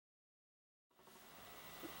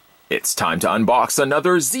It's time to unbox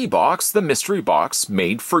another ZBox, the mystery box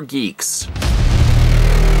made for geeks.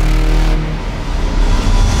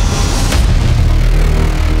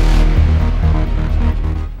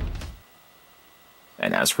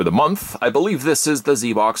 And as for the month, I believe this is the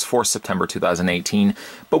ZBox for September 2018,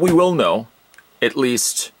 but we will know, at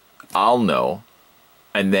least I'll know,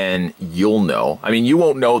 and then you'll know. I mean, you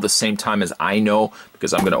won't know the same time as I know,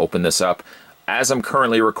 because I'm going to open this up as I'm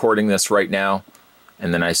currently recording this right now,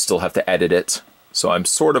 and then I still have to edit it. So I'm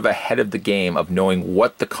sort of ahead of the game of knowing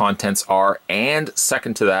what the contents are, and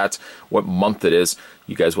second to that, what month it is.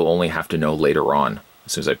 You guys will only have to know later on,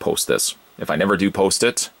 as soon as I post this. If I never do post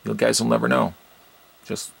it, you guys will never know.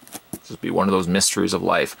 Just be one of those mysteries of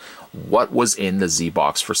life. What was in the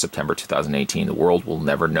ZBox for September 2018? The world will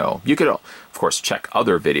never know. You could, of course, check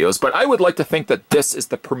other videos, but I would like to think that this is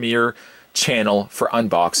the premier channel for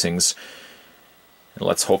unboxings. And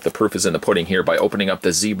let's hope the proof is in the pudding here by opening up the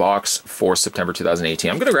ZBox for September 2018.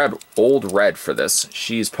 I'm going to grab Old Red for this.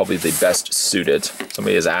 She's probably the best suited.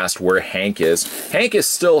 Somebody has asked where Hank is. Hank is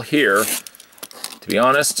still here. To be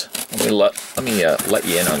honest, let me let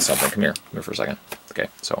you in on something. Come here for a second. Okay,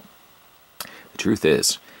 so the truth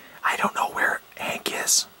is, I don't know where Hank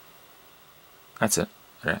is. That's it.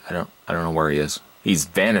 I don't know where he is. He's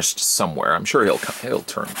vanished somewhere. I'm sure he'll turn up.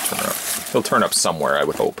 He'll turn up somewhere, I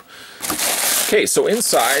would hope. Okay, so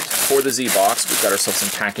inside for the ZBox, we've got ourselves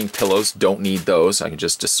some packing pillows. Don't need those. I can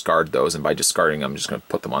just discard those, and by discarding, I'm just going to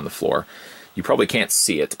put them on the floor. You probably can't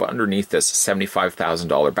see it, but underneath this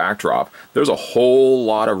 $75,000 backdrop, there's a whole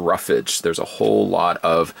lot of roughage. There's a whole lot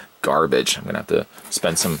of garbage. I'm going to have to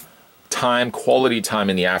spend some time, quality time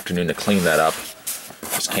in the afternoon to clean that up.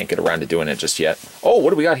 Just can't get around to doing it just yet. Oh,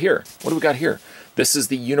 what do we got here? What do we got here? This is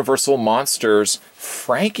the Universal Monsters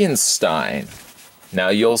Frankenstein. Now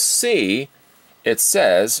you'll see it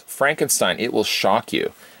says Frankenstein. It will shock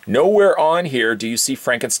you. Nowhere on here do you see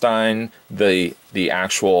Frankenstein, the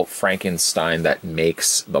actual Frankenstein that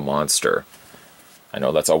makes the monster. I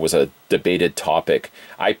know that's always a debated topic.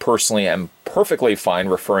 I personally am perfectly fine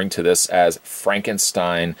referring to this as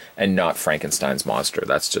Frankenstein and not Frankenstein's monster.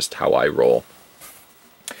 That's just how I roll.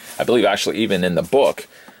 I believe actually even in the book,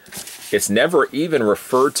 it's never even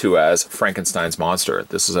referred to as Frankenstein's monster.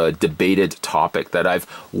 This is a debated topic that I've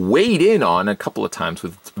weighed in on a couple of times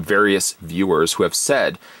with various viewers who have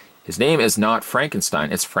said, his name is not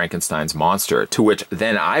Frankenstein, it's Frankenstein's monster. To which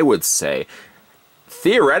then I would say,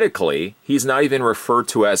 theoretically, he's not even referred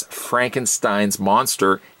to as Frankenstein's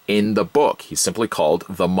monster in the book. He's simply called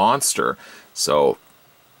the monster. So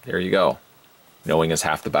there you go. Knowing is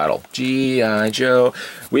half the battle. G.I. Joe.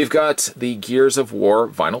 We've got the Gears of War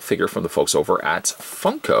vinyl figure from the folks over at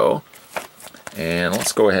Funko. And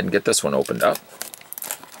let's go ahead and get this one opened up.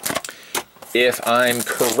 If I'm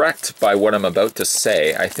correct by what I'm about to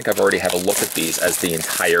say, I think I've already had a look at these as the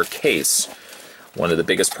entire case. One of the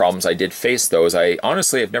biggest problems I did face, though, is I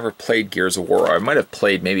honestly have never played Gears of War. I might have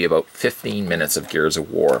played maybe about 15 minutes of Gears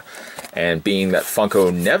of War. And being that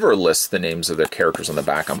Funko never lists the names of their characters on the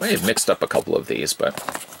back, I might have mixed up a couple of these, but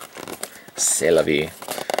c'est la vie.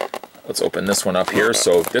 Let's open this one up here.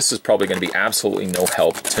 So this is probably going to be absolutely no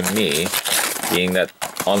help to me, being that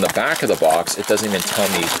on the back of the box, it doesn't even tell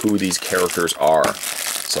me who these characters are.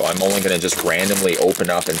 So I'm only going to just randomly open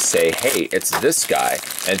up and say, hey, it's this guy.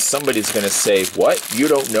 And somebody's going to say, what? You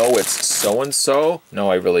don't know it's so-and-so?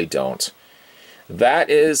 No, I really don't. That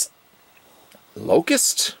is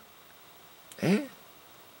Locust? I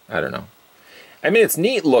don't know. I mean, it's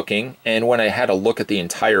neat looking, and when I had a look at the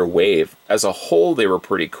entire wave, as a whole, they were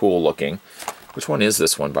pretty cool looking. Which one is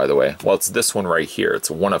this one, by the way? Well, it's this one right here.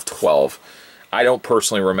 It's a 1 of 12. I don't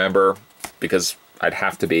personally remember, because I'd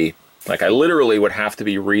have to be, like, I literally would have to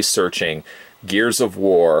be researching Gears of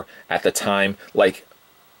War at the time, like,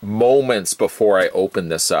 moments before I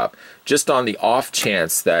opened this up. Just on the off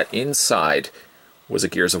chance that inside was a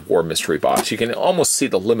Gears of War mystery box. You can almost see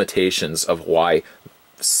the limitations of why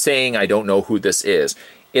saying I don't know who this is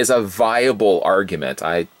a viable argument.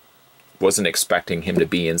 I wasn't expecting him to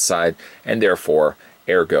be inside, and therefore,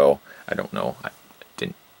 ergo, I don't know. I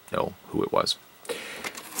didn't know who it was.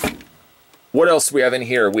 What else do we have in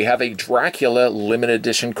here? We have a Dracula limited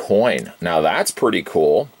edition coin. Now that's pretty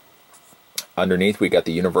cool. Underneath we got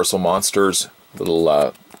the Universal Monsters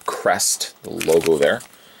little crest, the logo there.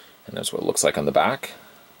 And that's what it looks like on the back.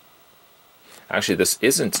 Actually, this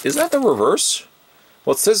isn't. Is that the reverse?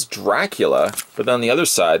 Well, it says Dracula, but on the other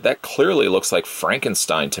side, that clearly looks like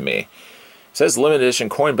Frankenstein to me. It says limited edition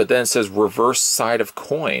coin, but then it says reverse side of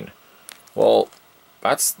coin. Well,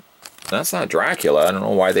 that's not Dracula. I don't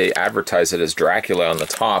know why they advertise it as Dracula on the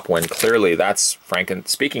top when clearly that's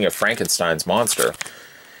speaking of Frankenstein's monster.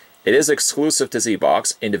 It is exclusive to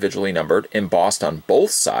ZBox, individually numbered, embossed on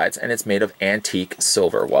both sides, and it's made of antique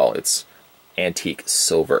silver. Well, it's antique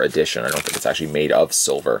silver edition. I don't think it's actually made of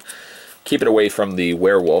silver. Keep it away from the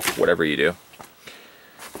werewolf, whatever you do.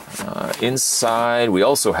 Inside, we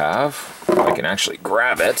also have, if I can actually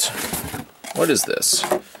grab it, what is this?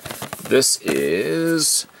 This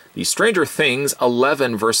is the Stranger Things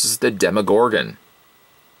 11 versus the Demogorgon.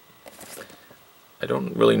 I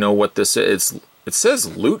don't really know what this is. It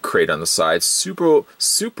says Loot Crate on the side,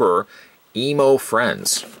 super emo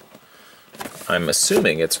friends. I'm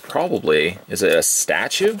assuming it's probably, is it a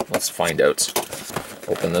statue? Let's find out.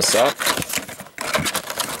 Open this up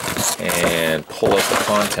and pull out the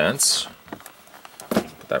contents.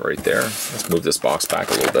 Put that right there. Let's move this box back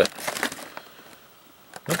a little bit.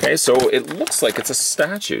 Okay, so it looks like it's a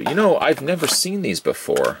statue. You know, I've never seen these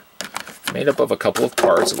before. Made up of a couple of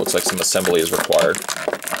parts. It looks like some assembly is required.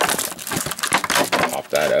 Pop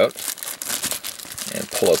that out and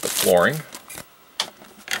pull out the flooring.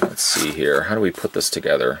 Let's see here. How do we put this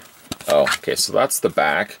together? Oh, okay, so that's the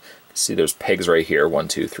back. See, there's pegs right here. 1,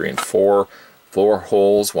 2, 3, and 4. Floor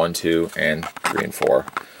holes, 1, 2, and 3 and 4.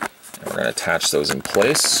 And we're going to attach those in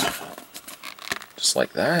place. Just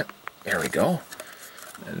like that. There we go.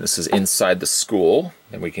 And this is inside the school.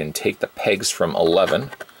 Then we can take the pegs from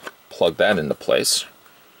 11, plug that into place.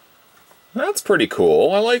 That's pretty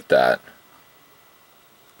cool. I like that.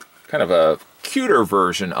 Kind of a cuter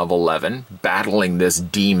version of 11, battling this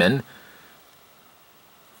demon.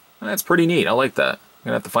 That's pretty neat. I like that. I'm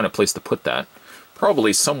going to have to find a place to put that.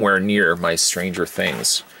 Probably somewhere near my Stranger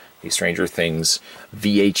Things. The Stranger Things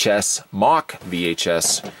VHS, mock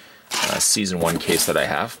VHS Season 1 case that I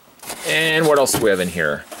have. And what else do we have in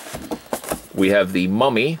here? We have the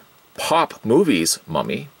Mummy, Pop Movies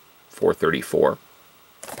Mummy, 434.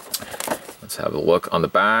 Let's have a look on the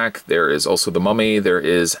back. There is also the Mummy. There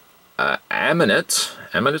is Aminet,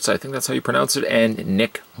 I think that's how you pronounce it, and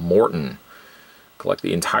Nick Morton. Collect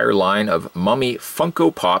the entire line of Mummy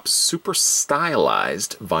Funko Pop super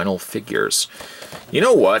stylized vinyl figures. You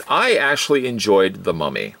know what? I actually enjoyed the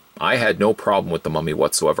Mummy. I had no problem with the Mummy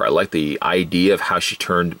whatsoever. I like the idea of how she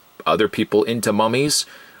turned other people into mummies.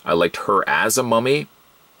 I liked her as a mummy.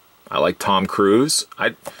 I like Tom Cruise.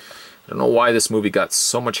 I don't know why this movie got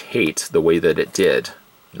so much hate the way that it did.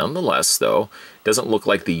 Nonetheless, though, it doesn't look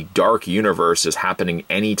like the dark universe is happening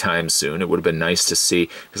anytime soon. It would have been nice to see,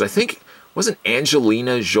 because I think, wasn't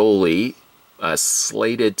Angelina Jolie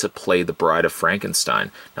slated to play the Bride of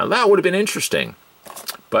Frankenstein? Now that would have been interesting,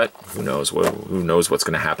 but who knows? Who knows what's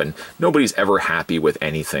going to happen? Nobody's ever happy with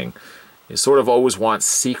anything. You sort of always want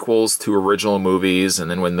sequels to original movies, and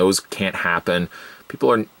then when those can't happen, people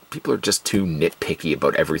are just too nitpicky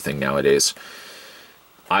about everything nowadays.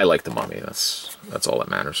 I like the Mummy. That's all that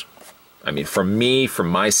matters. I mean, from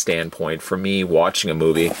my standpoint, for me watching a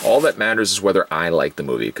movie, all that matters is whether I like the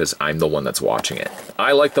movie, because I'm the one that's watching it.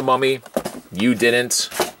 I like the Mummy. You didn't.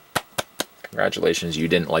 Congratulations, you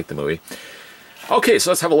didn't like the movie. Okay,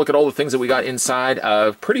 so let's have a look at all the things that we got inside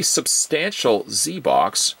a pretty substantial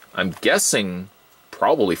ZBox. I'm guessing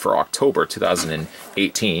probably for October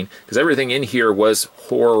 2018, because everything in here was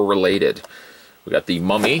horror related. We got the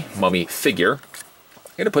Mummy figure.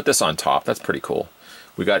 I'm going to put this on top. That's pretty cool.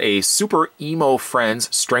 We got a Super Emo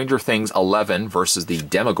Friends Stranger Things 11 versus the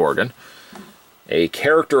Demogorgon. A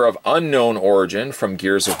character of unknown origin from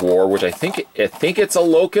Gears of War, which I think it's a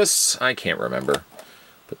locust. I can't remember.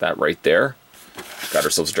 Put that right there. Got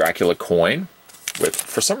ourselves Dracula coin with,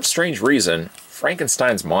 for some strange reason,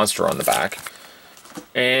 Frankenstein's monster on the back.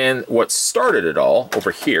 And what started it all,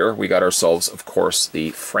 over here, we got ourselves, of course,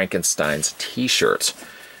 the Frankenstein's t-shirt.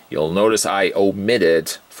 You'll notice I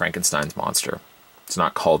omitted Frankenstein's monster. It's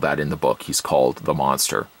not called that in the book. He's called the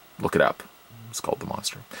monster. Look it up. It's called the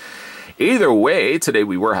monster. Either way, today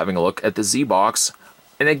we were having a look at the ZBox.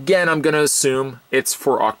 And again, I'm going to assume it's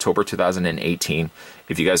for October 2018.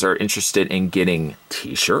 If you guys are interested in getting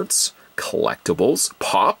t-shirts, collectibles,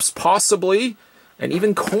 pops possibly, and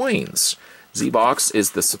even coins, ZBox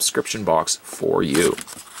is the subscription box for you.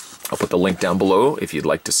 I'll put the link down below if you'd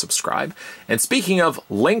like to subscribe. And speaking of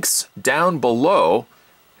links down below,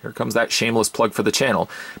 here comes that shameless plug for the channel.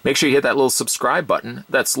 Make sure you hit that little subscribe button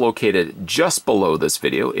that's located just below this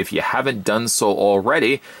video if you haven't done so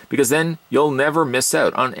already, because then you'll never miss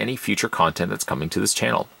out on any future content that's coming to this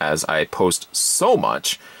channel. As I post so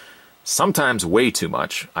much, sometimes way too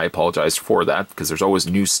much. I apologize for that, because there's always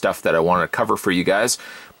new stuff that I want to cover for you guys.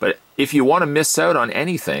 But if you want to miss out on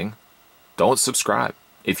anything, don't subscribe.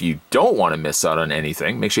 If you don't want to miss out on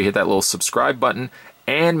anything, make sure you hit that little subscribe button,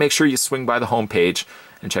 and make sure you swing by the homepage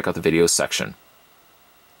and check out the videos section.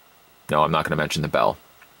 No, I'm not going to mention the bell.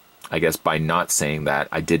 I guess by not saying that,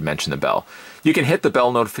 I did mention the bell. You can hit the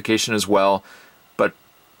bell notification as well, but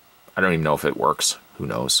I don't even know if it works. Who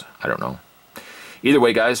knows? I don't know. Either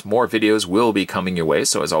way, guys, more videos will be coming your way.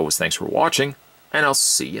 So as always, thanks for watching, and I'll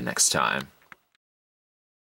see you next time.